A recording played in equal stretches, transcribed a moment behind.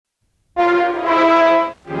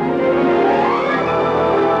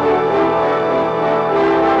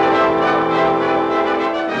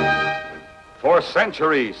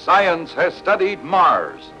centuries, science has studied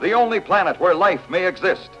Mars, the only planet where life may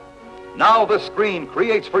exist. Now the screen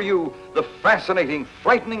creates for you the fascinating,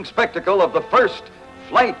 frightening spectacle of the first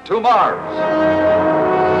flight to Mars.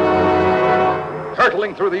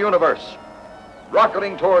 Hurtling through the universe,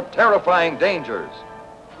 rocketing toward terrifying dangers.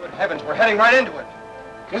 Good heavens, we're heading right into it.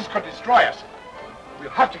 This could destroy us. We'll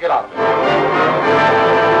have to get out of it.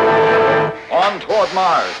 On toward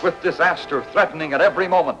Mars, with disaster threatening at every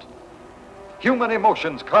moment. Human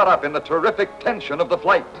emotions caught up in the terrific tension of the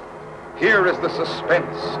flight. Here is the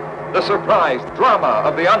suspense, the surprise, drama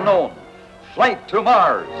of the unknown. Flight to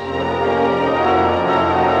Mars.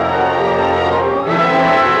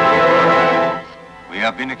 We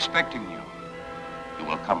have been expecting you. You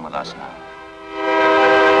will come with us now.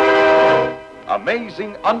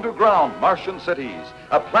 Amazing underground Martian cities,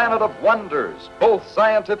 a planet of wonders, both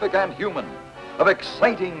scientific and human, of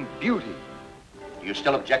exciting beauty. Do you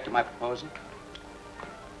still object to my proposal?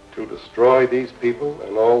 To destroy these people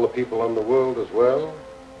and all the people on the world as well?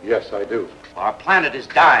 Yes, I do. Our planet is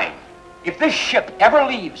dying. If this ship ever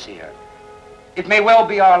leaves here, it may well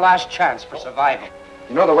be our last chance for survival.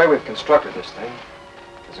 You know the way we've constructed this thing?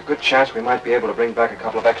 There's a good chance we might be able to bring back a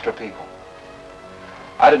couple of extra people.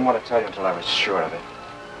 I didn't want to tell you until I was sure of it.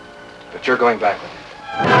 But you're going back with it.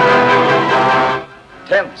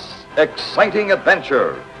 Tense, exciting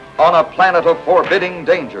adventure on a planet of forbidding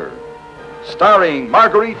danger. Starring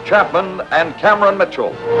Marguerite Chapman and Cameron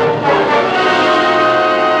Mitchell.